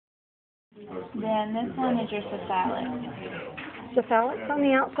Then this one is your cephalic. Cephalic's on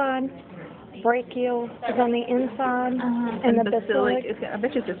the outside, brachial is on the inside, and the basilic. I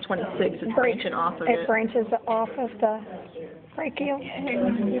bet you it's 26. It's branching off of it. It branches off of the brachial. I'm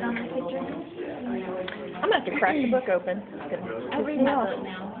going to have to crack the book open. I read that book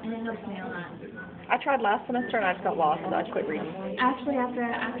now, and it helps me a lot. I tried last semester and I just got lost, so I just quit reading. Actually, after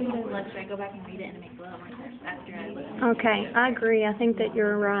you do lecture, I go back and read it, and it makes a lot more sense after I listen. Okay, I agree. I think that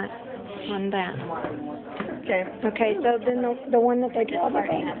you're right on that. Okay. Okay, so then the one that they draw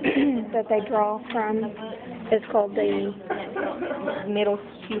that they draw from is called the Middle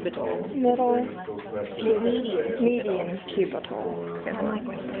cubital. Median cubital.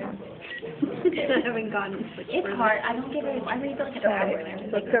 I haven't gotten it's hard. I don't get it. I read the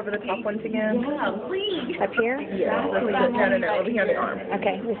Let's go over the top ones again. Yeah, please. Up here? Yeah. No, over here on the arm.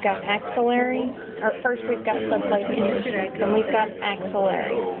 Okay, we've got axillary. Or first we've got subclavian, then we've got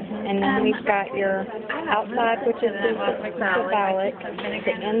axillary, and then we've got your outside, which is the cephalic,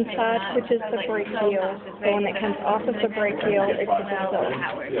 the inside, which is the brachial, the one that comes off of the brachial is the basilic.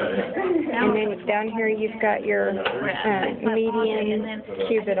 And then down here you've got your median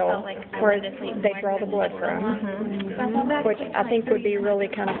cubital, where they draw the blood from, which I think would be really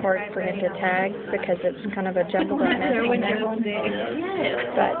kind of hard for him to tag because it's kind of a jumbled up mess on that one.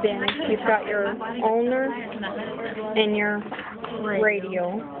 But then you've got your ulnar and your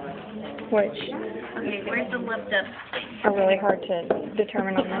radial, which where's the lift up? are really hard to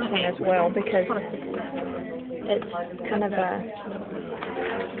determine on this one as well because it's kind of a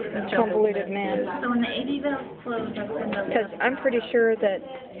convoluted mess. So when the AV valve closed, Because I'm pretty sure that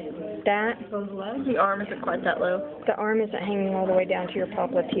the arm isn't quite that low. the arm isn't hanging all the way down to your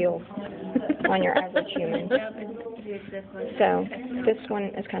popliteal on your average human. So this one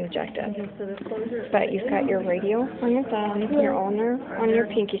is kind of jacked up. But you've got your radial on your thumb, your ulnar on your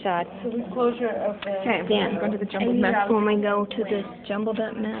pinky side. Okay, Then going to the jumbled mess. when we go to this jumbled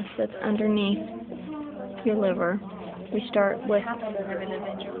up mess that's underneath your liver, we start with, let's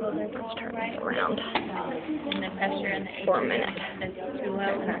turn this around for a minute.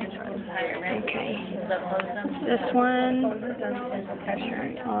 Okay. This one,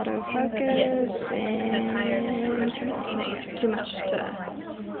 autofocus, and too much to,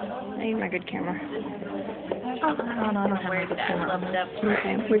 I need my good camera. Oh, no, I don't have a good camera.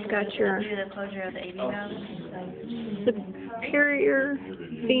 Okay, we've got your superior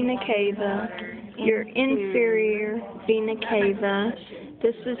vena cava, your inferior vena cava.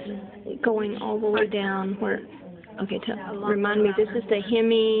 This is going all the way down where, okay, remind me, this is the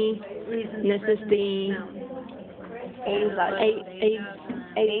hemi, and this is the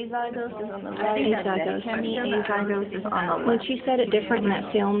azygos is on the right. Azygos is on the left. When she said it different in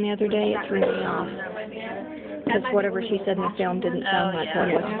that film the other day, it threw me off. Because whatever she said in the film didn't sound like what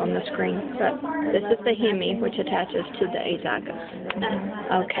was on the screen. But this is the hemi, which attaches to the azygos.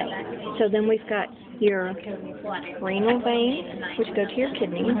 Okay, so then we've got your renal vein, which go to your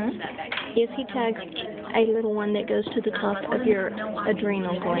kidney. If he tags a little one that goes to the top of your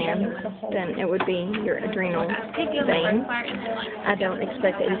adrenal gland, then it would be your adrenal vein. I don't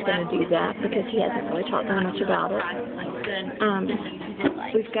expect that he's going to do that because he hasn't really talked that much about it.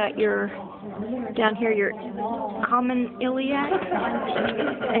 We've got your down here your common iliac,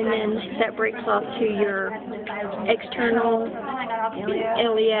 and then that breaks off to your external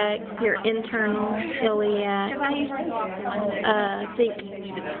iliac, your internal iliac. I think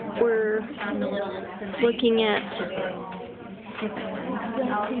we're looking at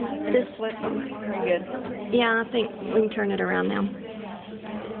this. Very good. Yeah, I think we can turn it around now.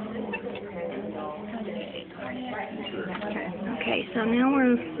 Okay, so now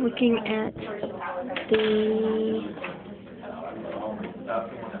we're looking at the...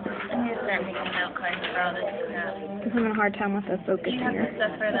 I'm having a hard time with the focus here.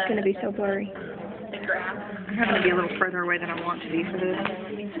 It's going to be so blurry. I'm having to be a little further away than I want to be for this.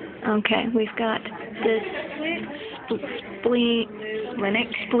 Okay, we've got this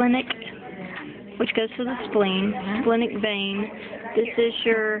splenic, which goes to the spleen, splenic vein. This is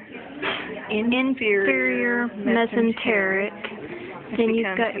your inferior mesenteric. Then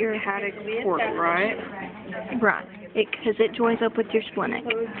you've got your hepatic port, right? Right, because it joins up with your splenic.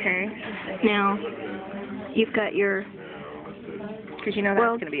 Okay. Now, you've got your... Because you know that's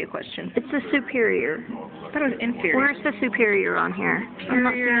going to be a question. It's the superior. I thought it was inferior. Where's the superior on here?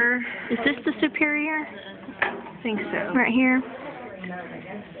 Superior. Is this the superior? I think so. Right here?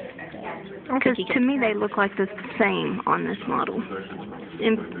 Because to me they look like the same on this model.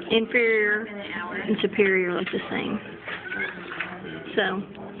 Inferior and superior look the same. So,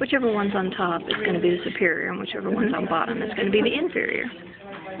 whichever one's on top is going to be the superior, and whichever one's on bottom is going to be the inferior.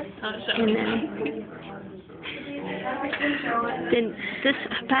 And then this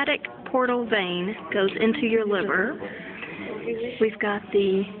hepatic portal vein goes into your liver. We've got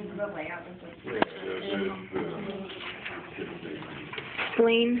the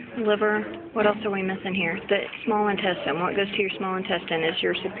spleen, liver. What else are we missing here? The small intestine. What goes to your small intestine is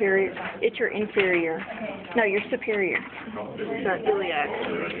your superior. It's your inferior. No, your superior. It's not iliac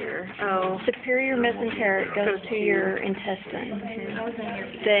superior. Oh, superior mesenteric goes to your intestine.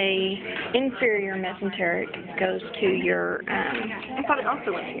 The inferior mesenteric goes to your. I thought it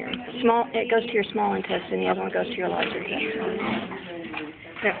also went here. Small. It goes to your small intestine. The other one goes to your large intestine.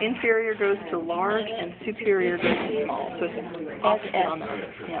 Now, inferior goes to large and superior goes to small. So it's opposite on that.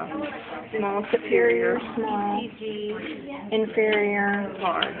 Yeah. Small, superior, small, inferior,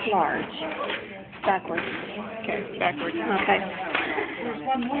 large. Backwards. Okay, backwards. Okay.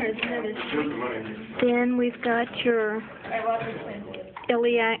 Then we've got your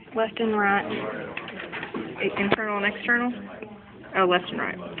iliac left and right. Internal and external? Oh, left and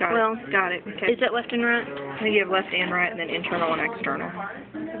right. Got it. Got it. Okay. Is it left and right? I think you have left and right, and then internal and external.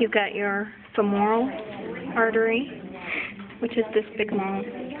 You've got your femoral artery, which is this big long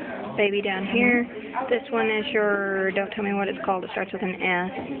baby down here. This one is your, don't tell me what it's called, it starts with an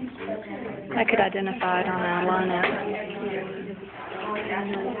S. I could identify it on a lineup.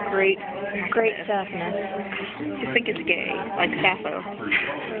 Great saphenous. Just think it's gay, like Sappho.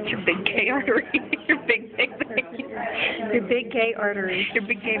 It's your big gay artery. Your big vein. Your big gay artery. Your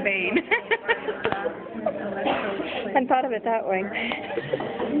big gay vein. I hadn't thought of it that way.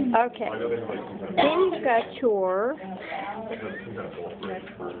 Okay. Then you've got your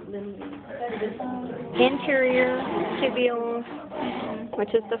anterior tibial,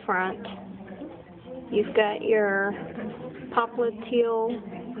 which is the front. You've got your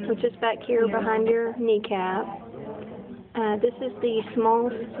popliteal, which is back here behind your kneecap. This is the small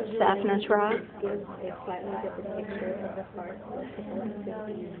saphenous rod.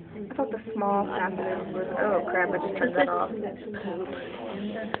 I thought the small saphenous was, oh crap, I just turned that off.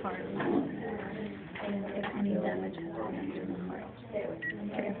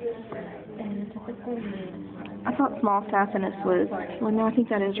 I thought small saphenous was, well no, I think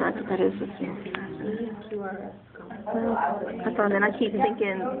that is right, that is the small saphenous. Well, I thought, and I keep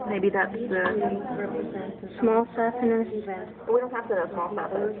thinking maybe that's the Small saphenous. we don't have to know small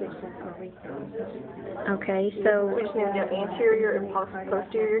saphenous. Okay, so We just need to know anterior and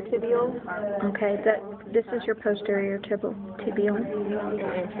posterior tibial. okay, this is your posterior tibial. And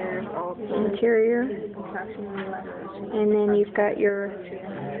anterior is all Interior. And then you've got your